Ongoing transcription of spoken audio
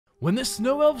When the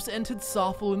Snow Elves entered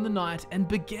Sarthal in the night and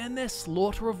began their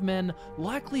slaughter of men,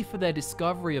 likely for their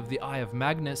discovery of the Eye of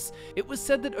Magnus, it was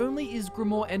said that only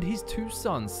Ysgramor and his two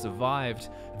sons survived.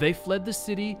 They fled the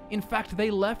city, in fact they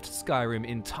left Skyrim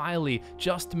entirely,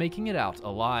 just making it out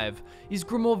alive.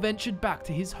 Ysgramor ventured back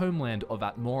to his homeland of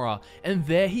Atmora, and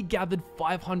there he gathered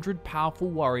 500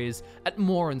 powerful warriors,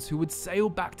 Atmorans who would sail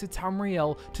back to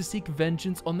Tamriel to seek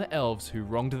vengeance on the elves who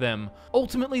wronged them.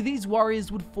 Ultimately, these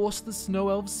warriors would force the Snow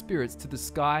Elves' spirits to the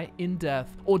sky in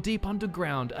death, or deep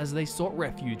underground as they sought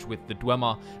refuge with the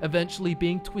Dwemer, eventually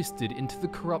being twisted into the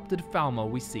corrupted Falmer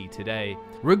we see today.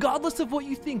 Regardless of what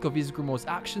you think of Ysgramor's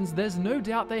actions, there's no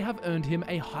doubt they have earned him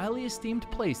a highly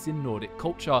esteemed place in Nordic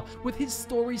culture, with his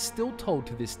stories still told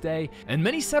to this day, and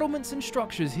many settlements and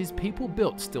structures his people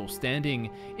built still standing.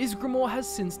 Ysgramor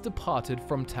has since departed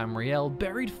from Tamriel,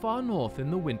 buried far north in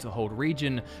the Winterhold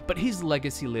region, but his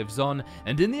legacy lives on,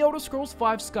 and in the Elder Scrolls V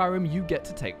Skyrim you get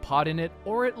to take part in it,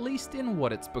 or at least in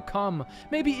what it's become.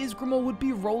 Maybe Ysgramor would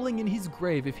be rolling in his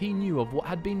grave if he knew of what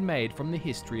had been made from the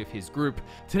history of his group.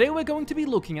 Today we're going to be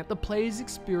looking at the player's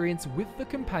experience with the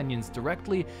companions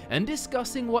directly, and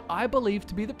discussing what I believe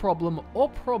to be the problem or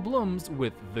problems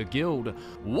with the guild.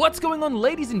 What's going on,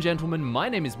 ladies and gentlemen? My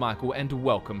name is Michael and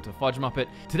welcome to FudgeMuppet.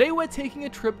 Today we're taking a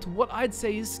trip to what I'd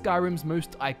say is Skyrim's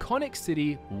most iconic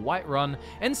city, Whiterun,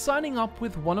 and signing up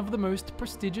with one of the most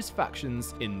prestigious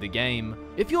factions in the game.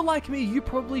 If you're like me, you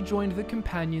probably joined the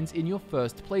companions in your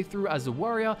first playthrough as a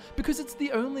warrior because it's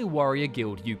the only warrior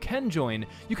guild you can join.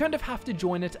 You kind of have to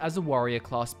join it as a warrior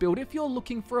class build if you're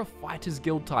looking for a fighter's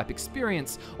guild type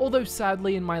experience, although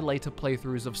sadly in my later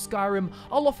playthroughs of Skyrim,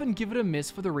 I'll often give it a miss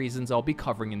for the reasons I'll be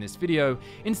covering in this video.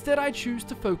 Instead, I choose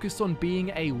to focus on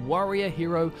being a warrior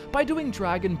hero by doing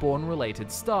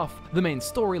dragonborn-related stuff, the main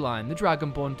storyline, the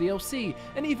Dragonborn DLC,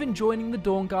 and even joining the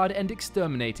Dawnguard and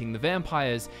exterminating the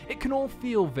vampires. It can all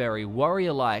feel very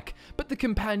warrior-like, but the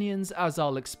companions, as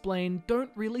I'll explain,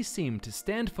 don't really seem to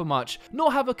stand for much,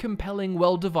 nor have a compelling,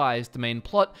 well-devised main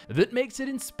plot that makes it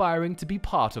inspiring to be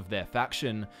part of their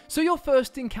faction. So your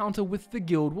first encounter with the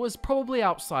guild was probably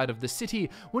outside of the city,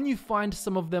 when you find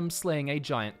some of them slaying a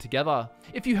giant together.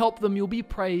 If you help them, you'll be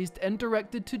praised and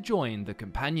directed to join the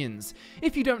companions.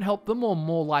 If you don't help them, or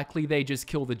more likely they just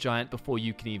kill the giant before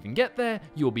you can even get there,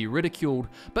 you'll be ridiculed,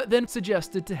 but then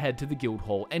suggested to head to the guild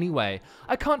hall anyway.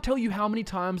 I can't tell you how many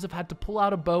times I've had to pull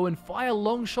out a bow and fire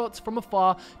long shots from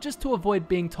afar just to avoid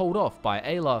being told off by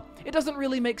Ayla. It doesn't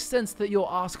really make sense that you're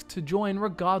asked to join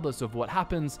regardless of what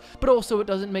happens, but also it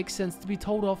doesn't make sense to be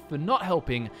told off for not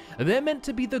helping. They're meant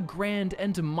to be the grand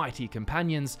and mighty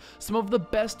companions, some of the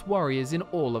best warriors in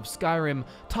all of Skyrim,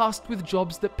 tasked with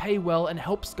jobs that pay well and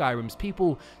help Skyrim's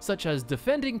people, such as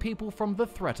defending people from the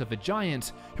threat of a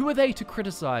giant. Who are they to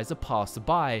criticize a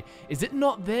passerby? Is it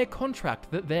not their contract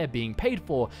that they're being paid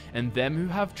for, and them who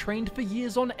have trained for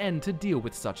years on end to deal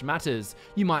with such matters?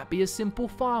 You might be a simple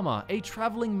farmer, a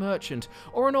traveling merchant,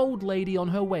 or an old lady on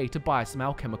her way to buy some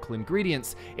alchemical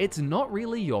ingredients. It's not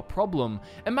really your problem.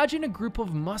 Imagine a group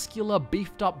of muscular,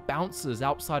 beefed up bouncers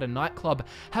outside a nightclub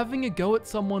having a go at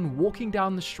someone walking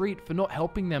down the street for not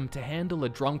helping them to handle a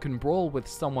drunken brawl with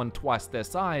someone twice their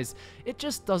size. It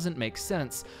just doesn't make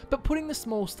sense. But putting the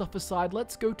small stuff aside,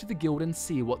 let's go to the guild and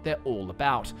see what they're all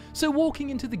about. So walking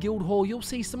into the guild hall, you'll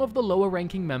see some of the lower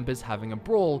ranking members having a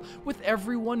brawl, with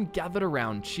everyone gathered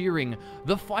around cheering.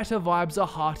 The fighter vibes are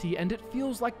hearty and it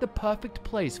feels like the perfect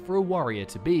place for a warrior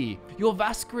to be. Your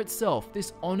Vasker itself,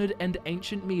 this honored and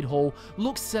ancient mead hall,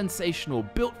 looks sensational,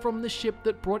 built from the ship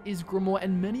that brought Ysgramor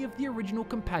and many of the original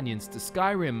companions to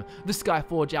Skyrim. The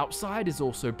Skyforge outside is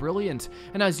also brilliant,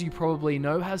 and as you probably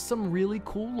know, has some really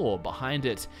cool lore behind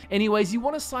it. Anyways, you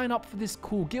want to sign up for this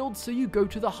cool guild, so you go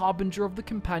to the Harbinger of the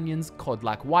Companions,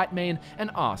 Codlac Whitemane,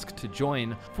 and ask to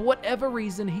join. For whatever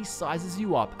reason, he sizes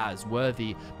you up as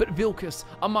worthy, but Vilkas,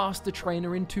 a master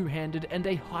trainer in two-handed and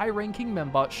a high-ranking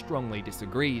member, strongly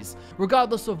disagrees.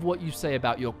 Regardless of what you say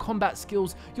about your combat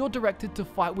skills, you're directed to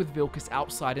fight with Vilkas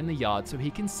outside in the yard so he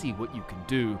can see what you can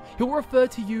do. He'll refer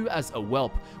to you as a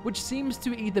whelp, which seems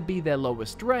to either be their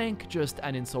lowest rank, just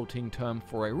an insulting term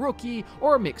for a rookie,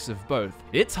 or a mix of both.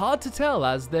 It's hard to tell,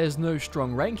 as there's no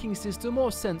strong ranking system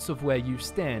or sense of where you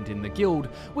stand in the guild,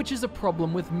 which is a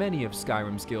problem with many of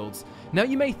Skyrim's guilds. Now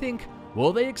you may think,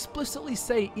 Well, they explicitly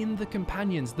say in the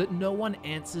companions that no one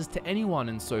answers to anyone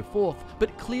and so forth,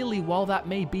 but clearly while that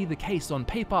may be the case on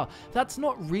paper, that's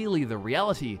not really the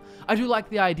reality. I do like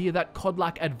the idea that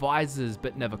Kodlak advises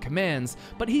but never commands,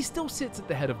 but he still sits at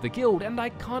the head of the guild, and I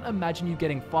can't imagine you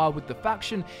getting far with the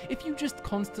faction if you just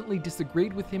constantly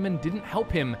disagreed with him and didn't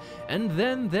help him. And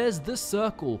then there's the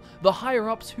Circle, the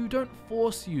higher-ups who don't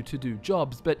force you to do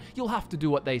jobs, but you'll have to do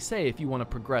what they say if you want to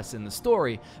progress in the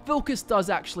story. Vilkas does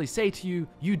actually say to you,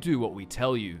 "You do what we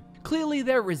tell you." Clearly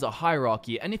there is a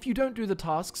hierarchy, and if you don't do the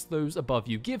tasks those above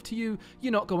you give to you,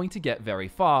 you're not going to get very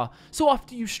far. So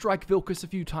after you strike Vilkas a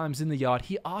few times in the yard,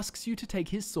 he asks you to take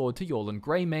his sword to Yorlan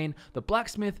Greymane, the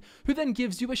blacksmith, who then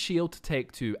gives you a shield to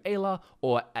take to Ayla,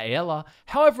 or Aela,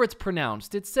 however it's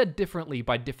pronounced. It's said differently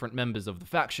by different members of the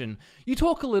faction. You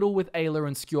talk a little with Ayla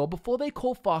and Skjor before they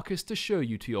call Farkas to show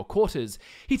you to your quarters.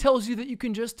 He tells you that you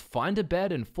can just find a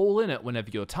bed and fall in it whenever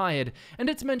you're tired,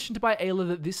 and it's mentioned by Ayla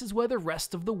that this is where the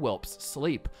rest of the whelps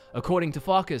sleep. According to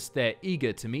Farkas, they're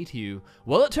eager to meet you.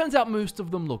 Well, it turns out most of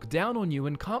them look down on you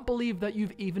and can't believe that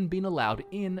you've even been allowed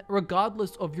in,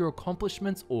 regardless of your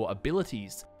accomplishments or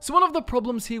abilities. So one of the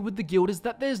problems here with the guild is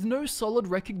that there's no solid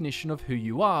recognition of who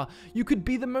you are. You could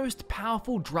be the most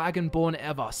powerful dragonborn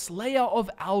ever, Slayer of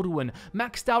Alduin,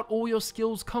 maxed out all your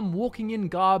skills, come walking in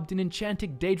garbed in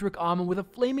enchanted Daedric armor with a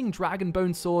flaming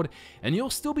dragonbone sword, and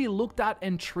you'll still be looked at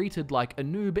and treated like a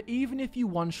noob even if you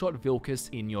one-shot Vilkas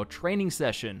in your training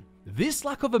session. This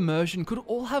lack of immersion could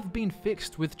all have been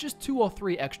fixed with just 2 or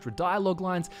 3 extra dialogue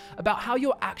lines about how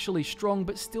you're actually strong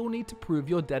but still need to prove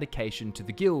your dedication to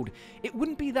the guild. It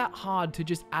wouldn't be that hard to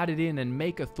just add it in and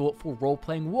make a thoughtful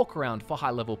role-playing walk-around for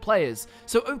high-level players.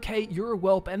 So okay, you're a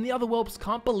whelp and the other whelps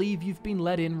can't believe you've been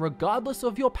let in regardless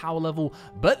of your power level,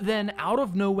 but then out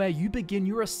of nowhere you begin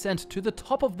your ascent to the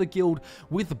top of the guild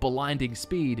with blinding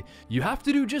speed. You have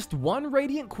to do just one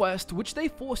Radiant quest, which they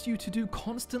force you to do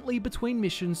constantly between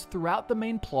missions throughout the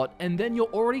main plot, and then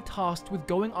you're already tasked with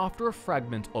going after a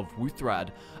fragment of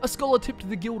Wuthrad. A scholar tipped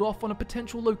the guild off on a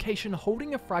potential location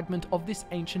holding a fragment of this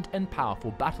ancient and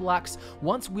powerful battle axe,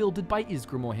 once wielded by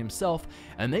Ysgramor himself,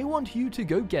 and they want you to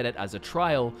go get it as a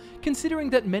trial. Considering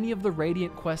that many of the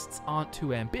Radiant quests aren't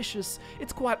too ambitious,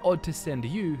 it's quite odd to send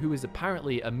you, who is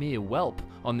apparently a mere whelp,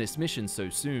 on this mission so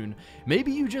soon.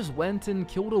 Maybe you just went and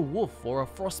killed a wolf or a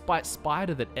frostbite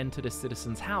spider that entered a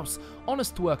citizen's house.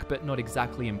 Honest work, but not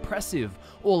exactly impressive.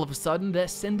 All of a sudden, they're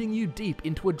sending you deep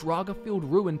into a Draga-filled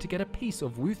ruin to get a piece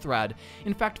of Wuthrad.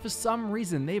 In fact, for some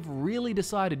reason, they've really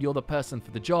decided you're the person for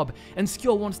the job, and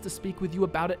Skjor wants to speak with you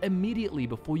about it immediately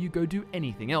before you go do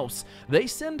anything else. They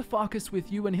send Farkas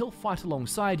with you and he'll fight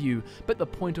alongside you, but the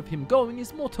point of him going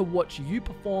is more to watch you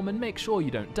perform and make sure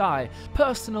you don't die.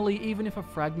 Personally, even if a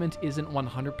fragment isn't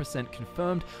 100%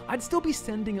 confirmed, I'd still be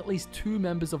sending at least 2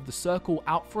 members of the Circle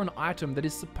out for an item that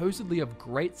is supposedly of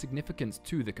great significance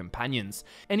to the companions.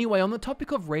 Anyway, on the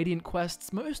topic of Radiant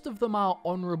quests, most of them are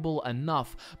honorable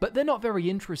enough, but they're not very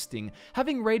interesting.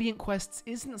 Having Radiant quests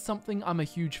isn't something I'm a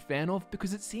huge fan of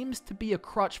because it seems to be a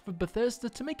crutch for Bethesda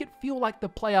to make it feel like the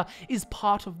player is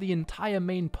part of the entire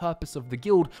main purpose of the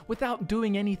guild without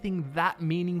doing anything that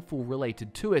meaningful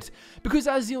related to it. Because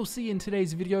as you'll see in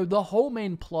today's video, the whole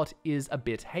main plot is a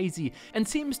bit hazy and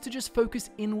seems to just focus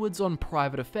inwards on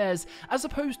private affairs as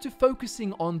opposed to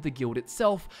focusing on the guild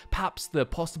itself, perhaps the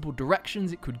possible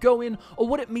directions it could go in, or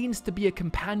what it means to be a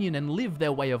companion and live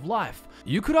their way of life.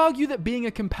 You could argue that being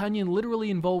a companion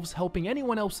literally involves helping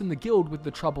anyone else in the guild with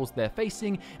the troubles they're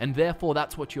facing, and therefore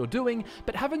that's what you're doing,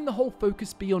 but having the whole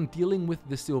focus be on dealing with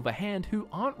the Silver Hand, who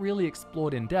aren't really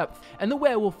explored in depth, and the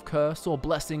Werewolf Curse or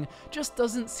Blessing just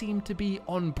doesn't seem to be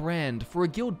on brand for a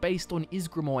guild based on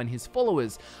Ysgramor and his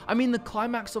followers. I mean, the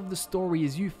climax of the story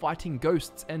is you fighting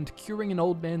ghosts and curing an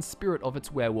old man's spirit of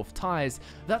its werewolf ties.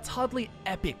 That's hardly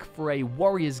epic for a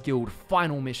Warriors Guild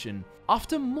final mission.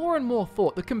 After more and more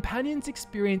thought, the Companion's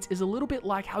experience is a little bit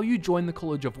like how you join the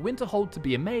College of Winterhold to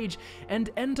be a mage and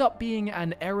end up being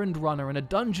an errand runner and a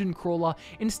dungeon crawler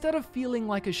instead of feeling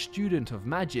like a student of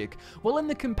magic. While in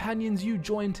the Companions you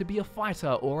join to be a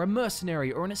fighter or a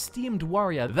mercenary or an esteemed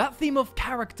warrior, that theme of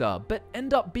character, but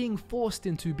end up being forced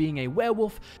into being a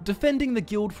werewolf, defending the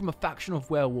guild from a faction of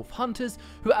werewolf hunters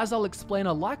who, as I'll explain,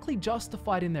 are likely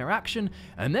justified in their action,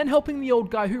 and then helping the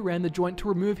old guy who ran the joint to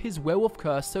remove his werewolf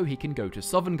curse so he can go go to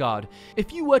Sovngarde.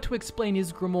 If you were to explain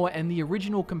Ysgramor and the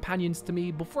original companions to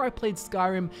me before I played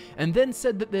Skyrim, and then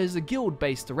said that there's a guild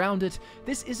based around it,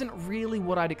 this isn't really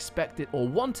what I'd expect it or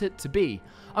want it to be.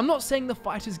 I'm not saying the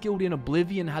Fighters Guild in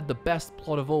Oblivion had the best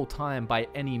plot of all time by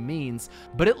any means,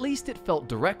 but at least it felt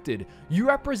directed. You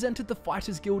represented the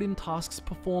Fighters Guild in tasks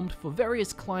performed for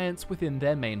various clients within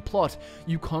their main plot.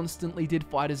 You constantly did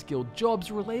Fighters Guild jobs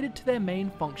related to their main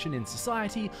function in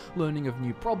society, learning of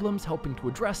new problems, helping to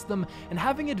address them, and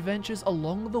having adventures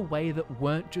along the way that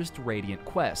weren't just radiant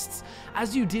quests.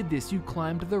 As you did this, you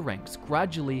climbed the ranks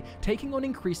gradually, taking on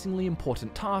increasingly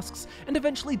important tasks, and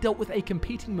eventually dealt with a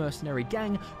competing mercenary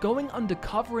gang, going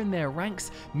undercover in their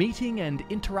ranks, meeting and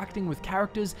interacting with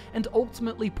characters, and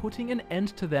ultimately putting an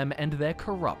end to them and their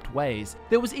corrupt ways.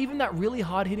 There was even that really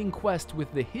hard-hitting quest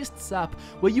with the Hist Sap,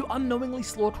 where you unknowingly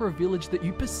slaughter a village that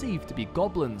you perceive to be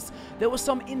goblins. There were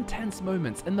some intense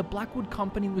moments, and the Blackwood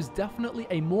Company was definitely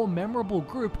a more memorable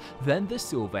group than the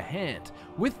Silver Hand.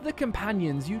 With the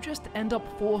companions, you just end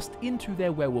up forced into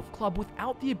their werewolf club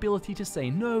without the ability to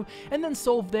say no, and then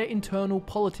solve their internal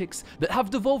politics that have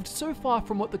devolved so far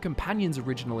from what the companions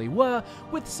originally were,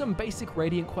 with some basic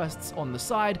radiant quests on the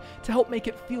side to help make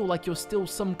it feel like you're still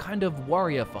some kind of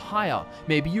warrior for hire.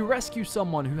 Maybe you rescue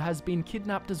someone who has been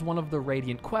kidnapped as one of the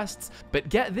radiant quests, but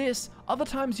get this, other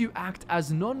times you act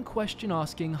as non-question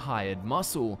asking hired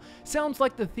muscle. Sounds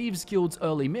like the Thieves Guild's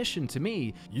early mission to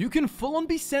me. You can full on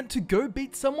be sent to go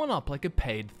beat someone up like a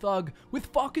paid thug, with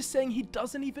Farkas saying he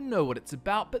doesn't even know what it's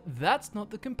about, but that's not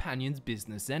the companion's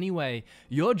business anyway.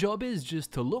 Your job is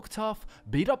just to look tough,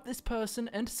 beat up this person,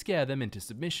 and scare them into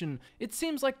submission. It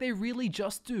seems like they really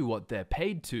just do what they're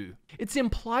paid to. It's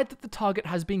implied that the target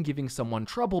has been giving someone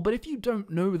trouble, but if you don't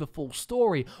know the full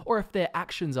story, or if their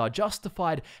actions are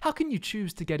justified, how can you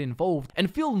choose to get involved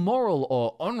and feel moral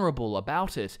or honorable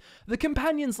about it? The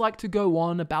companions like to go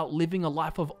on about living a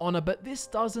life of honor, but this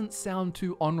doesn't sound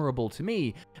too honorable to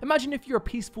me. Imagine if you're a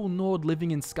peaceful Nord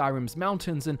living in Skyrim's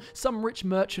mountains and some rich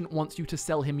merchant wants you to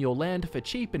sell him your land for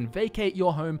cheap and vacate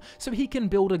your home so he can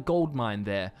build a gold mine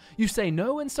there. You say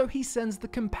no, and so he sends the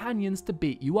companions to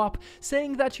beat you up,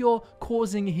 saying that you're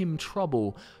causing him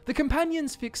trouble. The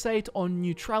companions fixate on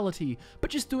neutrality, but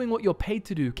just doing what you're paid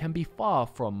to do can be far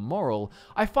from moral.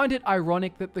 I find it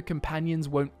ironic that the companions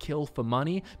won't kill for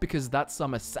money, because that's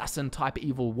some assassin type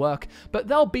evil work, but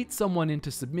they'll beat someone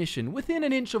into submission within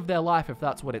an inch of their life if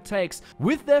that's what it takes,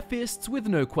 with their fists with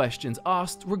no questions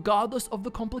asked, regardless of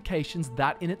the complications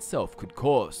that in itself could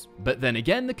cause. But then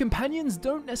again, the companions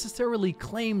don't necessarily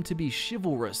claim to be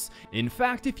chivalrous. In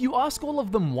fact, if you ask all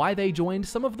of them why they joined,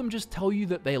 some of them just tell you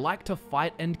that they like to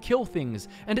fight and kill things,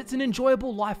 and it's an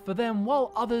enjoyable life for them,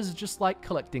 while others just like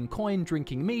collecting coin,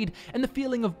 drinking mead, and the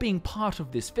feeling of being part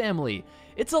of this family.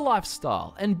 It's a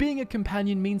lifestyle, and being a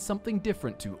companion means something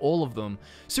different to all of them.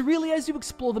 So really, as you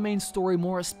explore the main story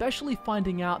more, especially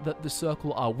finding out that the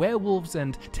Circle are werewolves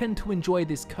and tend to enjoy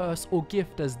this curse or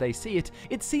gift as they see it,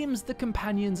 it seems the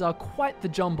companions are quite the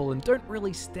jumble and don't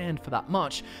really stand for that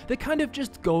much. They're kind of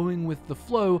just going with the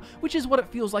flow, which is what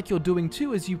it feels like you're doing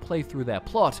too as you play through their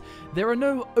plot. There are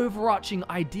no overarching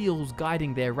ideals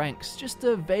guiding their ranks, just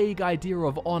a vague idea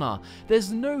of honor.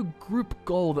 There's no group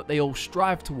goal that they all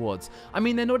strive towards. I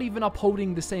mean, they're not even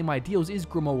upholding the same ideals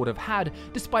Ysgramor would have had,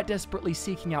 despite desperately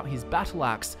seeking out his battle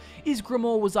axe.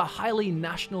 Ysgramor was a highly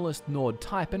nationalist Nord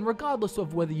type, and regardless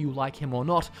of whether you like him or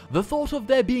not, the thought of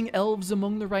there being elves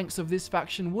among the ranks of this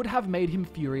faction would have made him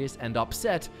furious and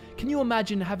upset. Can you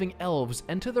imagine having elves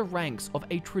enter the ranks of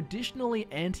a traditionally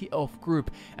anti-elf group,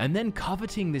 and then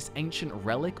coveting this ancient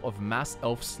relic of mass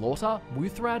elf slaughter,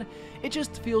 Wuthrad? It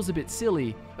just feels a bit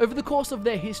silly. Over the course of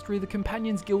their history, the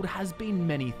Companions Guild has been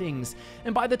many things,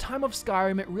 and by the time of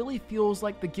Skyrim, it really feels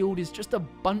like the guild is just a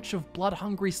bunch of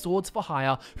blood-hungry swords for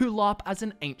hire who LARP as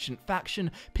an ancient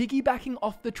faction, piggybacking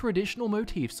off the traditional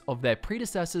motifs of their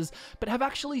predecessors, but have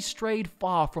actually strayed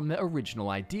far from their original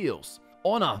ideals.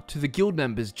 Honor to the guild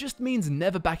members just means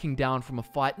never backing down from a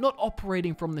fight, not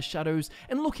operating from the shadows,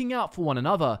 and looking out for one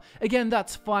another. Again,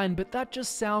 that's fine, but that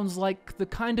just sounds like the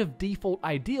kind of default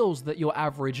ideals that your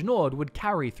average Nord would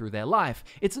carry through their life.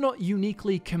 It's not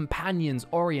uniquely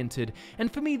companions-oriented,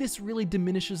 and for me this really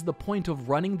diminishes the point of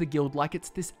running the guild like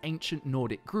it's this ancient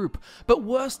Nordic group. But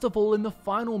worst of all, in the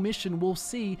final mission, we'll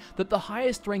see that the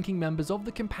highest ranking members of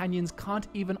the Companions can't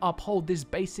even uphold this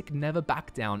basic never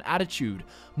back down attitude.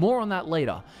 More on that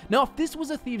later. Now, if this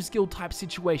was a Thieves Guild type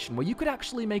situation where you could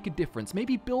actually make a difference,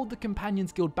 maybe build the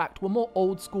Companions Guild back to a more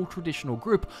old school traditional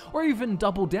group, or even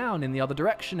double down in the other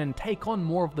direction and take on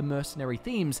more of the mercenary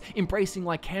themes, embracing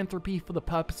lycanthropy for the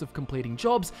purpose of completing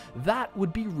jobs, that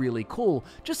would be really cool.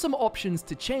 Just some options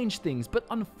to change things, but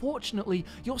unfortunately,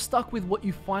 you're stuck with what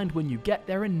you find when you get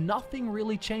there and nothing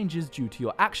really changes due to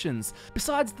your actions.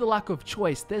 Besides the lack of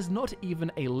choice, there's not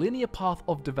even a linear path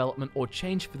of development or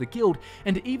change for the guild,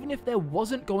 and even if there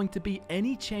wasn't going to be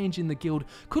any change in the guild,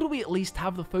 could we at least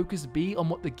have the focus be on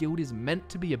what the guild is meant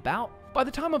to be about? By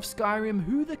the time of Skyrim,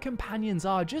 who the companions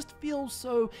are just feels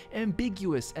so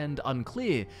ambiguous and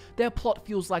unclear. Their plot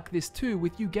feels like this too,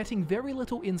 with you getting very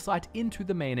little insight into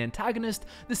the main antagonist,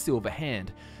 the Silver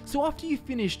Hand. So after you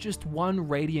finish just one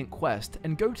Radiant quest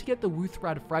and go to get the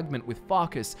Wuthrad fragment with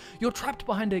Farkas, you're trapped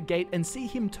behind a gate and see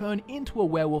him turn into a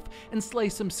werewolf and slay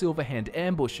some Silver Hand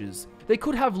ambushes. They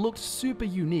could have looked super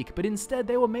unique, but instead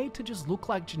they were made to just look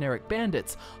like generic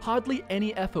bandits. Hardly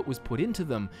any effort was put into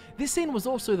them. This scene was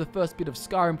also the first bit of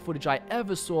Skyrim footage I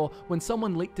ever saw when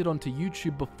someone leaked it onto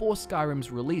YouTube before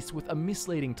Skyrim's release with a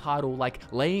misleading title like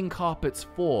Laying Carpets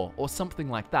 4 or something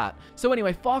like that. So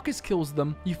anyway, Farkas kills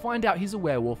them, you find out he's a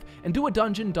werewolf, and do a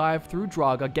dungeon dive through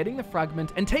Draga, getting the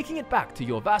fragment and taking it back to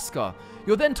your Vaskar.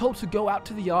 You're then told to go out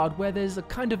to the yard where there's a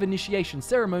kind of initiation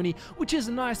ceremony, which is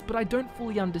nice, but I don't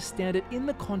fully understand it in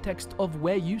the context of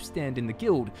where you stand in the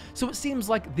guild. So it seems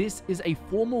like this is a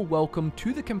formal welcome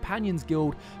to the Companions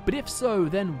Guild, but if so,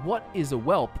 then what is a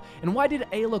whelp? And why did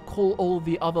Ayla call all of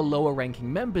the other lower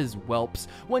ranking members whelps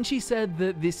when she said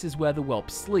that this is where the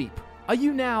whelps sleep? Are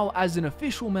you now, as an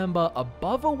official member,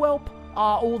 above a whelp?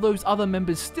 Are all those other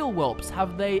members still whelps?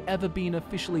 Have they ever been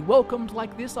officially welcomed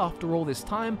like this after all this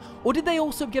time? Or did they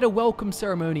also get a welcome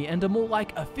ceremony and are more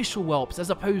like official whelps as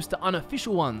opposed to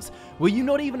unofficial ones? Were you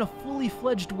not even a fully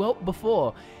fledged whelp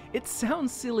before? It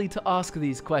sounds silly to ask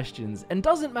these questions, and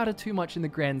doesn't matter too much in the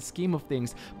grand scheme of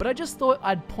things, but I just thought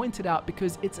I'd point it out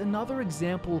because it's another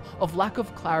example of lack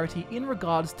of clarity in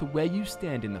regards to where you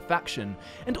stand in the faction.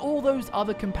 And all those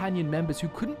other companion members who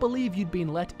couldn't believe you'd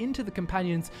been let into the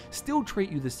companions still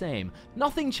treat you the same.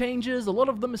 Nothing changes, a lot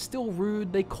of them are still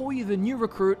rude, they call you the new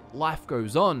recruit, life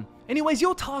goes on. Anyways,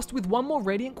 you're tasked with one more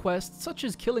Radiant quest, such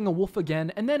as killing a wolf again,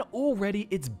 and then already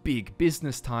it's big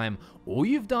business time. All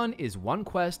you've done is one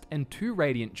quest and 2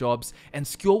 Radiant jobs, and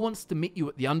Skjor wants to meet you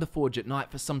at the Underforge at night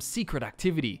for some secret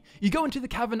activity. You go into the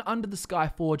cavern under the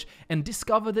Skyforge and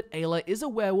discover that Ayla is a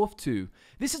werewolf too.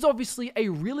 This is obviously a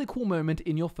really cool moment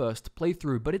in your first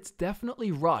playthrough, but it's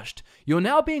definitely rushed. You're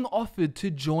now being offered to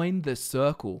join the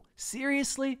Circle.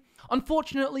 Seriously?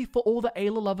 Unfortunately for all the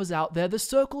Ayla lovers out there, the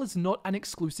Circle is not an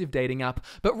exclusive dating app,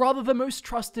 but rather the most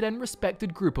trusted and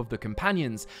respected group of the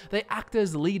companions. They act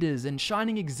as leaders and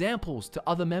shining examples to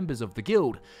other members of the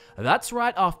guild. That's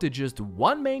right, after just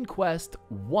one main quest,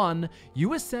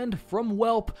 you ascend from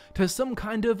whelp to some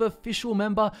kind of official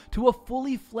member to a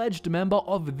fully fledged member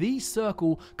of the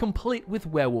Circle, complete with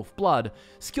werewolf blood.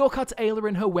 Skjor cuts Ayla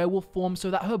in her werewolf form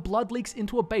so that her blood leaks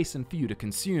into a basin for you to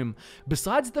consume.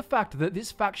 Besides the fact that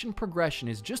this faction progression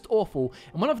is just awful,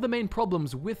 and one of the main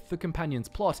problems with the Companions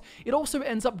plot, it also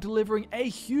ends up delivering a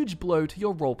huge blow to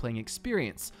your role-playing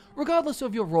experience. Regardless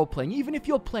of your role-playing, even if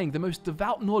you're playing the most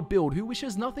devout Nord build who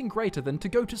wishes nothing greater than to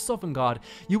go to Sovngarde,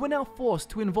 you are now forced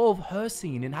to involve her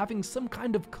scene in having some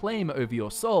kind of claim over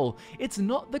your soul. It's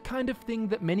not the kind of thing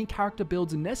that many character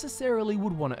builds necessarily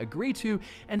would want to agree to,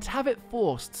 and to have it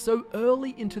forced so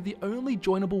early into the only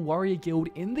joinable warrior guild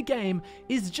in the game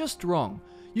is just wrong.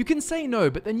 You can say no,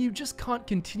 but then you just can't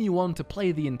continue on to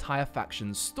play the entire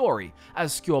faction's story.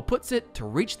 As Skjor puts it, to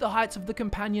reach the heights of the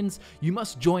Companions, you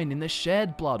must join in the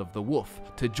shared blood of the wolf.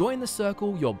 To join the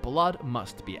Circle, your blood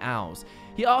must be ours.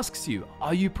 He asks you,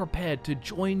 are you prepared to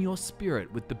join your spirit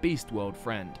with the Beast World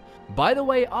friend? By the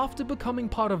way, after becoming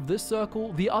part of this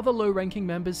Circle, the other low-ranking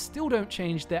members still don't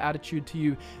change their attitude to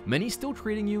you, many still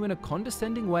treating you in a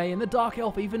condescending way, and the Dark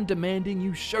Elf even demanding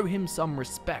you show him some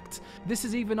respect. This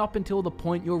is even up until the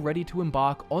point you're ready to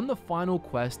embark on the final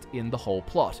quest in the whole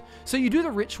plot. So you do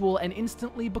the ritual and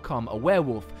instantly become a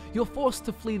werewolf. You're forced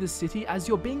to flee the city as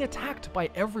you're being attacked by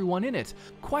everyone in it.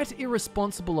 Quite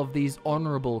irresponsible of these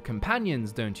honorable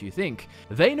companions, don't you think?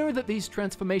 They know that these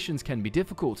transformations can be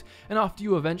difficult, and after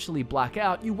you eventually black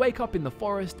out, you wake up in the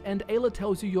forest and Ayla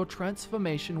tells you your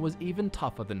transformation was even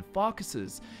tougher than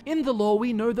Farkas's. In the lore,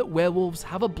 we know that werewolves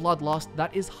have a bloodlust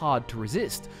that is hard to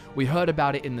resist. We heard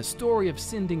about it in the story of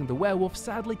Sinding the werewolf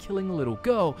sadly killing a little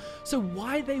girl, so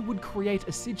why they would create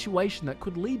a situation that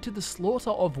could lead to the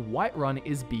slaughter of Whiterun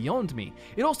is beyond me.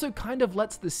 It also kind of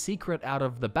lets the secret out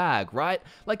of the bag, right?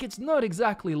 Like, it's not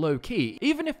exactly low-key.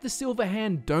 Even if the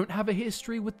Silverhand don't have a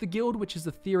history with the guild, which is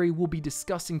a theory we'll be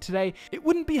discussing today, it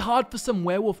wouldn't be hard for some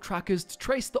werewolf trackers to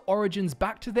trace the origins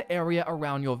back to the area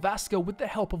around your Vaska with the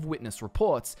help of witness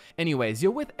reports. Anyways,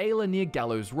 you're with Ayla near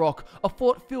Gallows Rock, a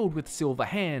fort filled with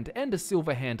Silverhand, and a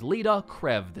Silverhand leader,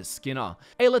 Krev the Skinner.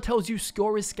 Ayla tells you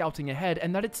Score is scouting ahead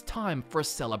and that it's time for a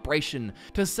celebration.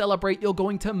 To celebrate, you're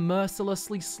going to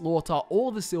mercilessly slaughter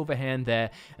all the Silverhand there,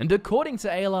 and according to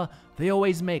Ayla, they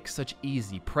always make such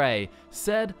easy prey,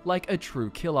 said like a true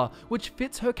killer, which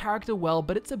fits her character well,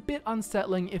 but it's a bit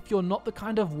unsettling if you're not the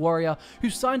kind of warrior who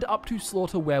signed up to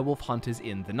slaughter werewolf hunters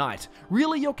in the night.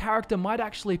 Really, your character might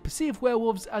actually perceive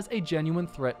werewolves as a genuine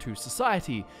threat to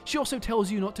society. She also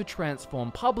tells you not to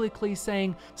transform publicly,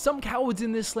 saying, "Some cowards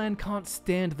in this land can't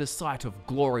stand the sight of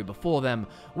glory before them,"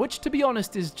 which, to be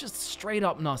honest, is just straight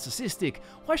up narcissistic.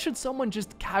 Why should someone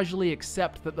just casually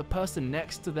accept that the person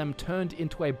next to them turned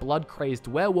into a blood-crazed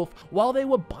werewolf while they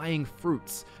were buying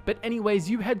fruits? But anyways,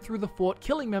 you head through the fort,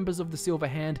 killing members of the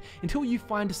Silverhand until you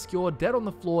find Skjor dead on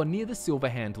the floor near the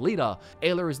Silverhand leader.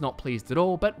 Ayla is not pleased at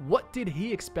all, but what did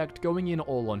he expect going in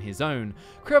all on his own?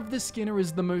 Krev the Skinner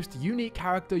is the most unique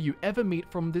character you ever meet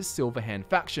from this Silverhand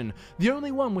faction, the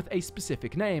only one with a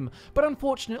specific name, but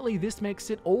unfortunately this makes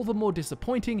it all the more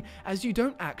disappointing as you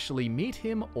don't actually meet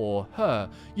him or her.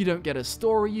 You don't get a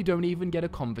story, you don't even get a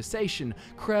conversation.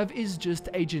 Krev is just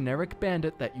a generic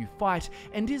bandit that you fight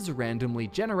and is randomly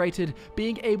generated,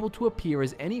 being able to appear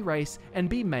as any race and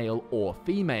be male or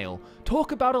female.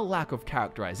 Talk about a lack of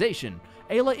characterization.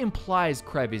 Ayla implies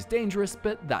Krev is dangerous,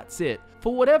 but that's it.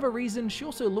 For whatever reason, she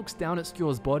also looks down at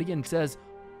Skjor's body and says,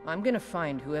 "I'm gonna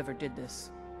find whoever did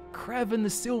this." Krev and the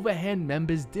Silverhand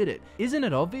members did it. Isn't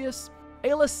it obvious?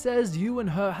 Ayla says you and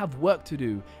her have work to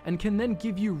do, and can then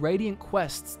give you radiant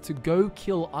quests to go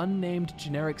kill unnamed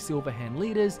generic Silverhand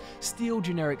leaders, steal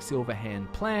generic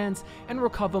Silverhand plans, and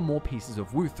recover more pieces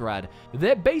of Wuthrad.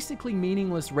 They're basically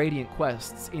meaningless radiant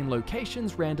quests in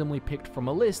locations randomly picked from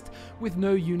a list with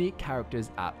no unique characters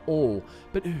at all.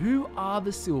 But who are the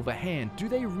Silverhand? Do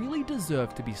they really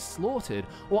deserve to be slaughtered,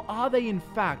 or are they in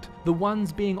fact the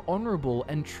ones being honorable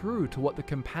and true to what the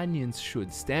companions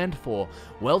should stand for?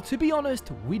 Well, to be honest,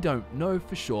 we don't know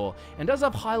for sure, and as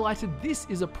I've highlighted, this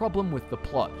is a problem with the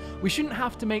plot. We shouldn't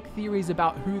have to make theories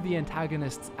about who the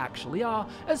antagonists actually are,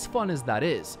 as fun as that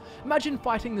is. Imagine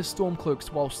fighting the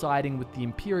Stormcloaks while siding with the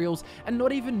Imperials and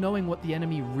not even knowing what the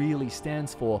enemy really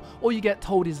stands for. All you get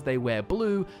told is they wear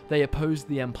blue, they oppose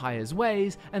the Empire's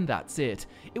ways, and that's it.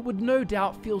 It would no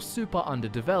doubt feel super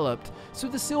underdeveloped. So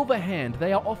the Silverhand,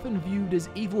 they are often viewed as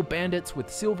evil bandits with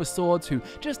silver swords who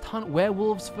just hunt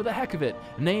werewolves for the heck of it.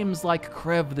 Names like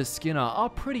Krev the Skinner are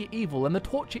pretty evil, and the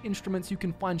torture instruments you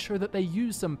can find show that they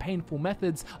use some painful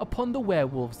methods upon the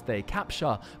werewolves they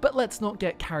capture. But let's not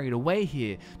get carried away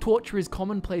here. Torture is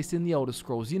commonplace in the Elder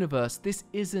Scrolls universe. This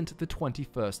isn't the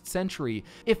 21st century.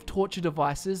 If torture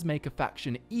devices make a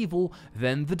faction evil,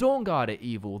 then the Dawnguard are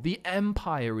evil, the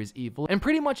Empire is evil, and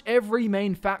pretty much every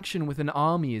main faction with an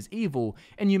army is evil.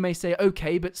 And you may say,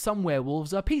 okay, but some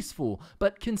werewolves are peaceful.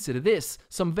 But consider this,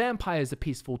 some vampires are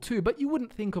peaceful too, but you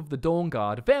wouldn't think of the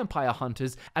Dawnguard, vampire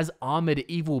hunters, as armored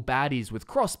evil baddies with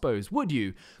crossbows, would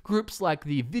you? Groups like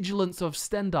the Vigilance of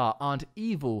Stendar aren't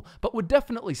evil, but would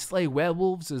definitely slay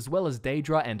werewolves as well as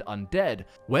Daedra and undead.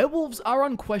 Werewolves are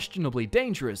unquestionably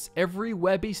dangerous. Every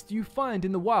werebeast you find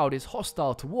in the wild is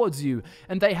hostile towards you,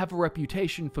 and they have a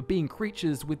reputation for being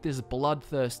creatures with this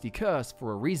bloodthirsty curse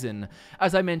for a reason.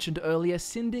 As I mentioned earlier,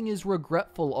 Sinding is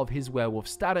regretful of his werewolf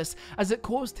status, as it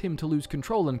caused him to lose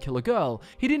control and kill a girl.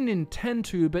 He didn't intend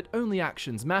to, but only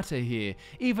actions matter here.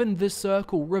 Even the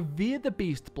Circle revere the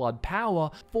beast blood power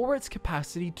for its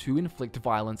capacity to inflict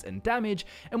violence and damage,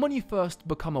 and when you first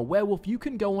become a werewolf, you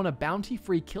can go on a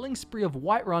bounty-free killing spree of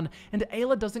Whiterun, and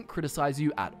Ayla doesn't criticize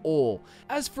you at all.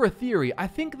 As for a theory, I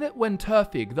think that when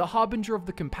Turfig, the harbinger of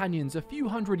the companions a few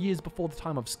hundred years before the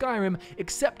time of Skyrim,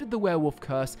 accepted the werewolf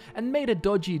curse and made a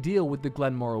dodgy deal with the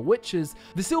Glenmoral witches,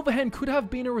 the Silverhand could have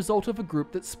been a result of a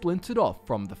group that splintered off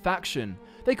from the faction.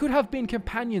 They could have been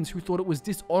companions companions who thought it was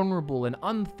dishonorable and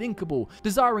unthinkable,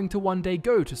 desiring to one day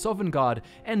go to Sovngarde,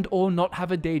 and or not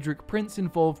have a Daedric prince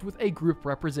involved with a group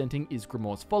representing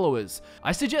Ysgramor's followers.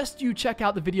 I suggest you check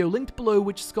out the video linked below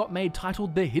which Scott made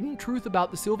titled The Hidden Truth About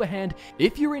the Silver Hand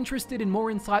if you're interested in more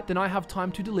insight than I have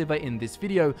time to deliver in this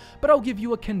video, but I'll give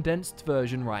you a condensed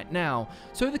version right now.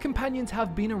 So the companions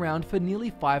have been around for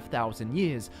nearly 5,000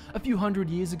 years. A few hundred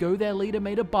years ago, their leader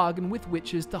made a bargain with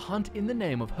witches to hunt in the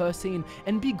name of Hircine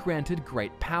and be granted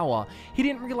great power. He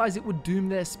didn't realize it would doom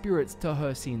their spirits to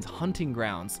Hircine's hunting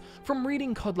grounds. From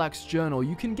reading Kodlak's journal,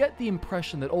 you can get the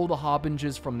impression that all the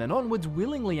harbingers from then onwards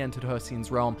willingly entered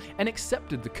Hircine's realm and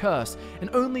accepted the curse, and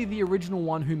only the original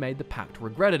one who made the pact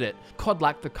regretted it.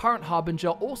 Kodlak, the current harbinger,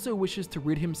 also wishes to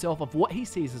rid himself of what he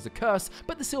sees as a curse,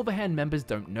 but the Silverhand members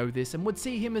don't know this and would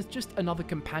see him as just another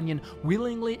companion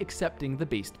willingly accepting the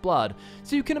beast blood.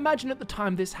 So you can imagine at the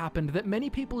time this happened that many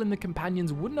people in the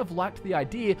companions wouldn't have liked the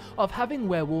idea of having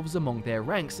werewolves among their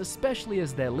ranks, especially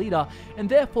as their leader, and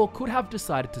therefore could have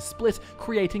decided to split,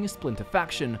 creating a splinter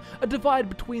faction. A divide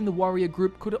between the warrior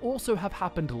group could also have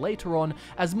happened later on,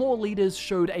 as more leaders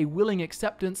showed a willing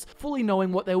acceptance, fully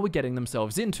knowing what they were getting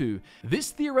themselves into.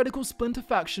 This theoretical splinter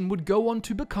faction would go on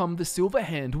to become the Silver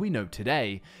Hand we know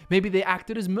today. Maybe they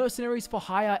acted as mercenaries for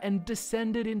hire and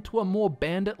descended into a more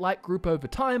bandit-like group over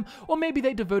time, or maybe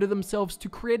they devoted themselves to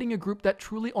creating a group that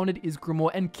truly honored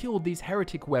Ysgramor and killed these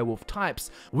heretic werewolf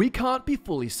types. We can't be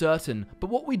fully certain, but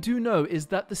what we do know is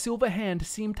that the Silver Hand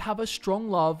seemed to have a strong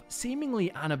love,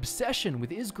 seemingly an obsession with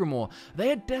Ysgramor.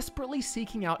 They are desperately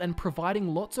seeking out and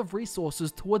providing lots of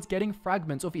resources towards getting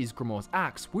fragments of Ysgramor's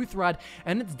axe, Wuthrad,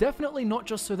 and it's definitely not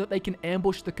just so that they can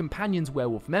ambush the companions'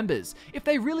 werewolf members. If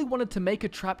they really wanted to make a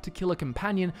trap to kill a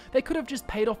companion, they could have just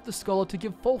paid off the scholar to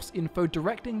give false info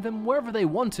directing them wherever they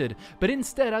wanted, but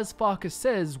instead, as Farkas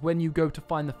says, when you go to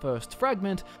find the first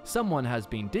fragment, someone has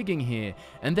been digging here,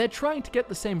 and they're trying to get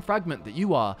the same fragment that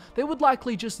you are. They would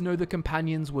likely just know the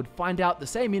companions would find out the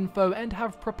same info and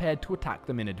have prepared to attack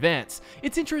them in advance.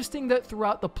 It's interesting that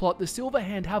throughout the plot, the Silver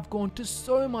Hand have gone to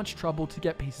so much trouble to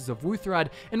get pieces of Wuthrad,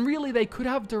 and really they could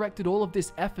have directed all of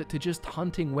this effort to just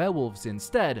hunting werewolves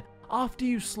instead. After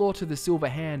you slaughter the Silver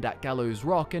Hand at Gallows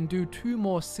Rock and do 2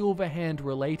 more Silver Hand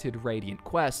related Radiant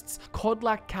quests,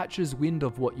 Kodlak catches wind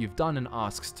of what you've done and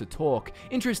asks to talk.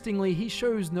 Interestingly, he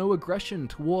shows no aggression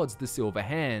towards the Silver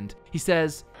Hand. He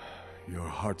says, "Your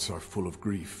hearts are full of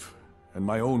grief, and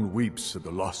my own weeps at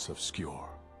the loss of Skjor.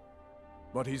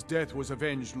 But his death was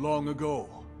avenged long ago.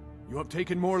 You have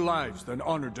taken more lives than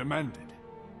honor demanded.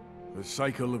 The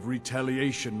cycle of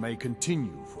retaliation may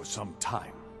continue for some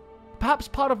time." Perhaps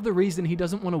part of the reason he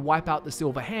doesn't want to wipe out the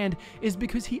Silver Hand is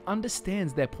because he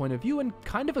understands their point of view and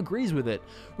kind of agrees with it.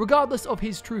 Regardless of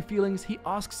his true feelings, he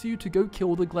asks you to go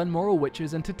kill the Glenmoral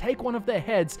witches and to take one of their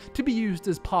heads to be used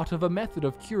as part of a method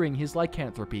of curing his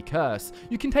lycanthropy curse.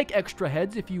 You can take extra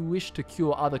heads if you wish to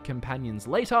cure other companions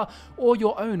later, or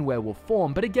your own werewolf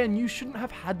form, but again, you shouldn't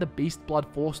have had the beast blood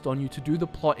forced on you to do the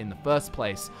plot in the first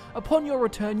place. Upon your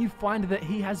return, you find that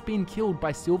he has been killed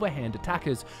by Silver Hand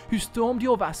attackers who stormed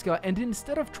Jorvaska and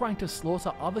instead of trying to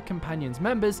slaughter other companions'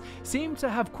 members, seem to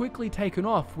have quickly taken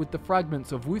off with the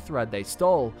fragments of Wuthrad they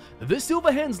stole. The Silver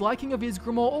Hand's liking of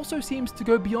Ysgramor also seems to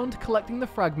go beyond collecting the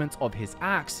fragments of his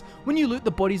axe. When you loot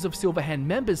the bodies of Silver Hand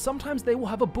members, sometimes they will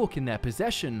have a book in their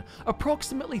possession.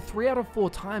 Approximately 3 out of 4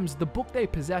 times, the book they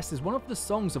possess is one of the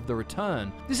Songs of the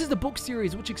Return. This is the book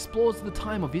series which explores the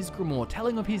time of Ysgramor,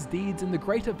 telling of his deeds and the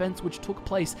great events which took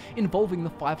place involving the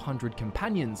 500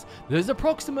 companions. There's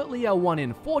approximately a 1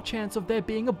 in 4 chance of there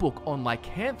being a book on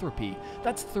lycanthropy.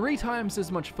 That's 3 times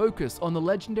as much focus on the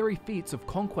legendary feats of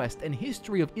conquest and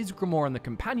history of Ysgramor and the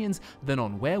companions than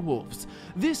on werewolves.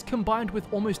 This, combined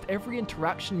with almost every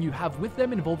interaction you have with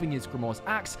them involving Ysgramor's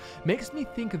axe, makes me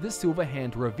think the Silver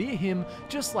Hand revere him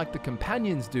just like the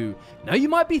companions do. Now you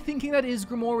might be thinking that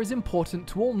Ysgramor is important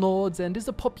to all Nords and is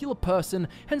a popular person,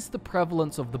 hence the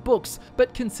prevalence of the books,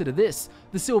 but consider this: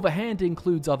 the Silver Hand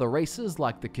includes other races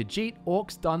like the Khajiit,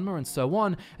 Orcs, Dunmer, and so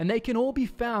on, and they can all be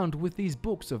found with these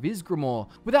books of Ysgramor.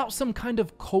 Without some kind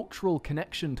of cultural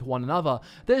connection to one another,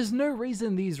 there's no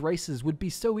reason these races would be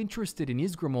so interested in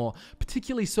Ysgramor,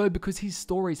 particularly so because his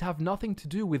stories have nothing to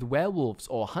do with werewolves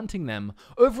or hunting them.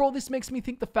 Overall, this makes me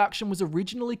think the faction was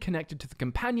originally connected to the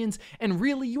companions, and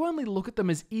really you only look at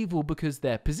them as evil because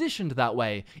they're positioned that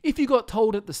way. If you got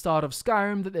told at the start of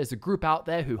Skyrim that there's a group out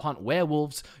there who hunt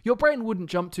werewolves, your brain wouldn't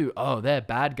jump to, oh, they're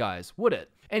bad guys, would it?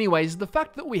 Anyways, the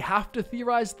fact that we have to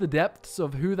theorize the depths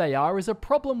of who they are is a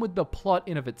problem with the plot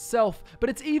in of itself, but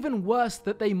it's even worse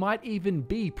that they might even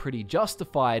be pretty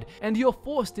justified, and you're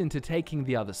forced into taking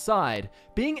the other side.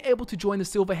 Being able to join the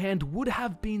Silverhand would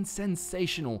have been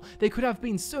sensational. There could have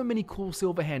been so many cool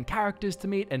Silverhand characters to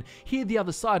meet and hear the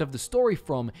other side of the story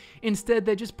from. Instead,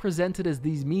 they're just presented as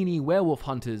these meanie werewolf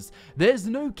hunters. There's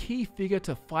no key figure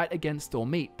to fight against or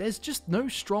meet. There's just no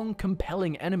strong,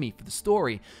 compelling enemy for the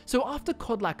story. So after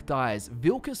Kodlak dies,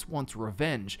 Vilkas wants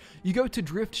revenge. You go to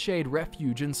Driftshade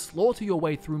Refuge and slaughter your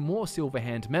way through more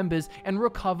Silverhand members and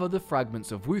recover the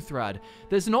fragments of Wuthrad.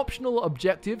 There's an optional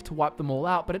objective to wipe them all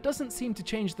out, but it doesn't seem to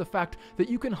change the fact that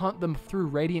you can hunt them through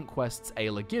Radiant quests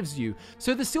Ayla gives you,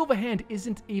 so the Silverhand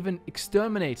isn't even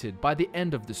exterminated by the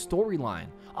end of the storyline.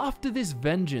 After this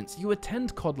vengeance, you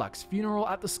attend Kodlak's funeral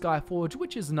at the Skyforge,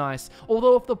 which is nice,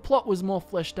 although if the plot was more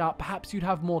fleshed out, perhaps you'd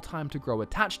have more time to grow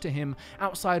attached to him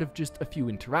outside of just a few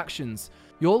interactions.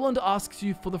 Yorland asks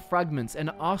you for the fragments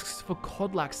and asks for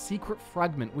Kodlak's secret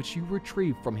fragment, which you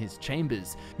retrieve from his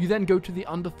chambers. You then go to the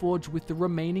Underforge with the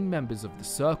remaining members of the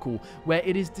Circle, where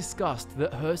it is discussed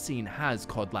that Hircine has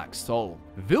Kodlak's soul.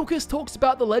 Vilkas talks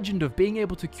about the legend of being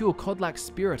able to cure Kodlak's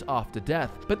spirit after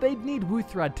death, but they'd need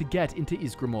Wuthrad to get into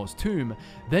Isgrimmor's tomb.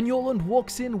 Then Yorland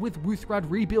walks in with Wuthrad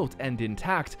rebuilt and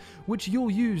intact, which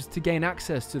you'll use to gain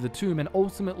access to the tomb and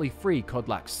ultimately free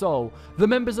Kodlak's soul. The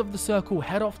members of the Circle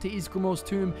head off to Isgrimmor's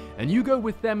tomb, and you go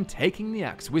with them, taking the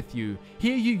axe with you.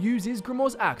 Here you use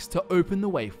Isgrimmor's axe to open the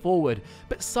way forward,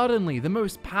 but suddenly the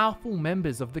most powerful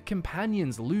members of the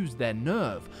Companions lose their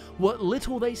nerve. What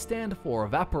little they stand for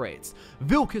evaporates.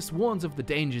 Vilkas warns of the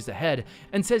dangers ahead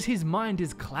and says his mind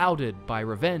is clouded by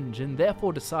revenge and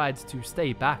therefore decides to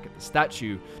stay back at the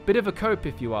statue. Bit of a cope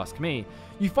if you ask me.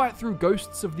 You fight through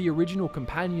ghosts of the original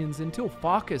Companions until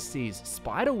Farkas sees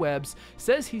spider webs,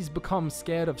 says he's become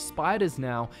scared of spiders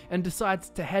now, and decides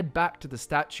to head back to the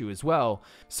statue as well.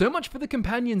 So much for the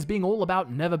Companions being all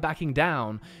about never backing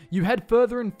down. You head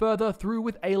further and further through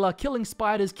with Ayla killing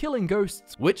spiders, killing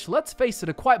ghosts, which, let's face it,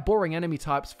 are quite boring enemy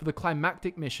types for the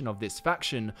climactic mission of this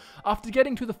faction. After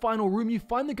getting to the final room, you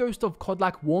find the ghost of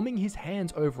Kodlak warming his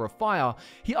hands over a fire.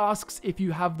 He asks if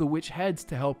you have the witch heads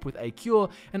to help with a cure,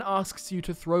 and asks you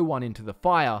to throw one into the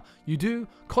fire. You do,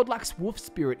 Kodlak's wolf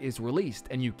spirit is released,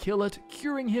 and you kill it,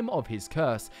 curing him of his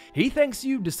curse. He thanks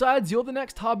you, decides you're the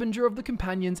next harbinger of the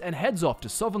Companions, and heads off to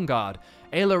Sovngarde.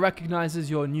 Ayla recognizes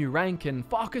your new rank, and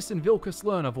Farkas and Vilkas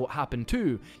learn of what happened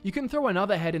too. You can throw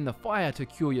another head in the fire to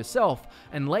cure yourself,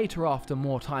 and later, after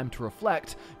more time to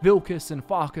reflect, Vilkas and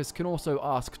Farkas can also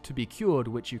ask to be cured,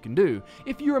 which you can do.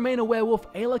 If you remain a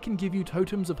werewolf, Ayla can give you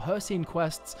totems of Hircine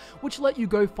quests, which let you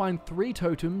go find 3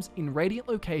 totems in Radiant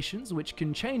locations, which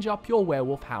can change up your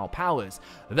werewolf howl powers.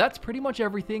 That's pretty much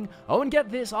everything. Oh, and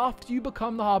get this, after you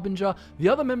become the Harbinger, the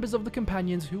other members of the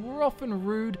Companions, who were often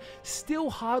rude, still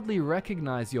hardly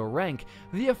recognize your rank.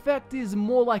 The effect is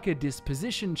more like a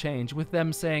disposition change, with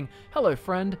them saying, "Hello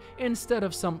friend," instead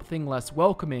of something less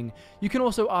welcoming. You can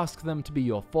also ask them to be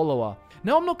your follower.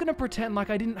 Now, I'm not going to pretend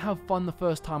like I didn't have fun the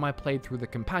first time I played through the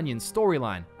Companions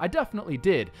storyline. I definitely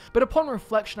did, but upon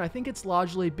reflection, I think it's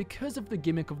largely because of the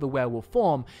gimmick of the werewolf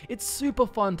form. It's super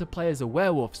fun to play as a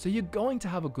werewolf, so you're going to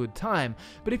have a good time,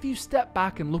 but if you step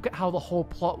back and look at how the whole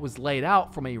plot was laid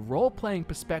out from a role-playing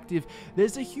perspective,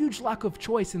 there's a huge lack of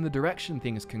choice in the direction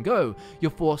things can go.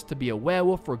 You're forced to be a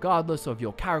werewolf regardless of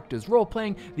your character's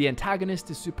role-playing, the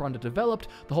antagonist is super underdeveloped,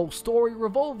 the whole story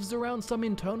revolves around some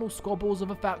internal squabbles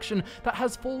of a faction that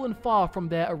has fallen far from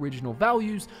their original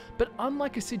values, but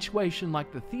unlike a situation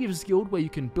like the Thieves Guild where you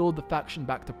can build the faction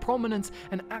back to prominence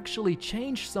and actually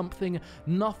change something,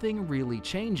 nothing really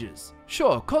changes.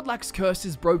 Sure, Kodlak's curse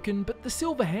is broken, but the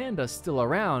Silver Hand are still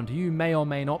around. You may or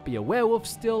may not be a werewolf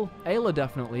still, Ayla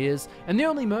definitely is, and the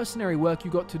only mercenary work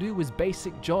you got to do was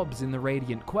basic jobs in the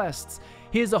Radiant quests.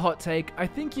 Here's a hot take, I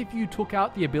think if you took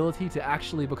out the ability to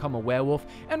actually become a werewolf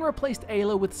and replaced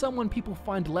Ayla with someone people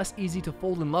find less easy to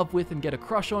fall in love with and get a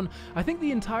crush on, I think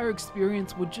the entire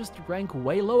experience would just rank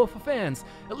way lower for fans,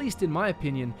 at least in my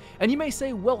opinion. And you may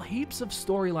say, well, heaps of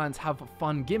storylines have a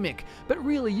fun gimmick, but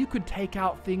really you could take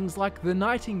out things like the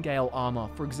Nightingale armor,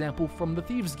 for example, from the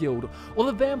Thieves Guild, or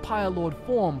the Vampire Lord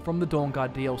form from the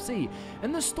Dawnguard DLC,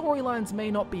 and the storylines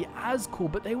may not be as cool,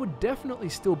 but they would definitely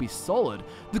still be solid.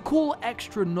 The cool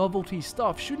extra novelty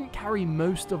stuff shouldn't carry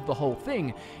most of the whole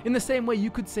thing. In the same way you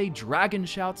could say dragon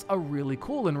shouts are really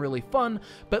cool and really fun,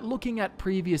 but looking at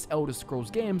previous Elder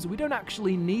Scrolls games, we don't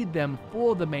actually need them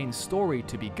for the main story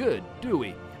to be good, do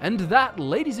we? And that,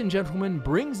 ladies and gentlemen,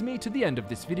 brings me to the end of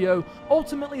this video.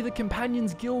 Ultimately, the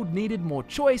Companions Guild needed more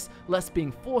choice, less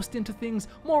being forced into things,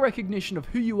 more recognition of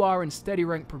who you are and steady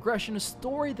rank progression, a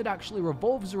story that actually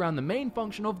revolves around the main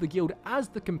function of the guild as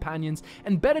the companions,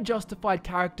 and better justified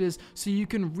characters so you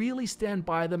can really stand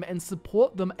by them and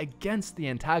support them against the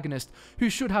antagonist, who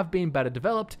should have been better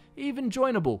developed, even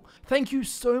joinable. Thank you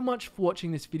so much for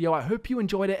watching this video. I hope you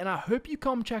enjoyed it, and I hope you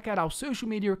come check out our social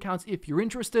media accounts if you're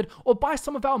interested, or buy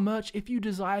some of our merch if you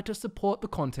desire to support the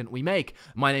content we make.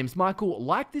 My name's Michael.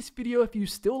 Like this video if you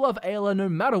still love Ayla no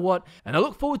matter what, and I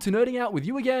look forward to nerding out with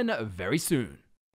you again very soon.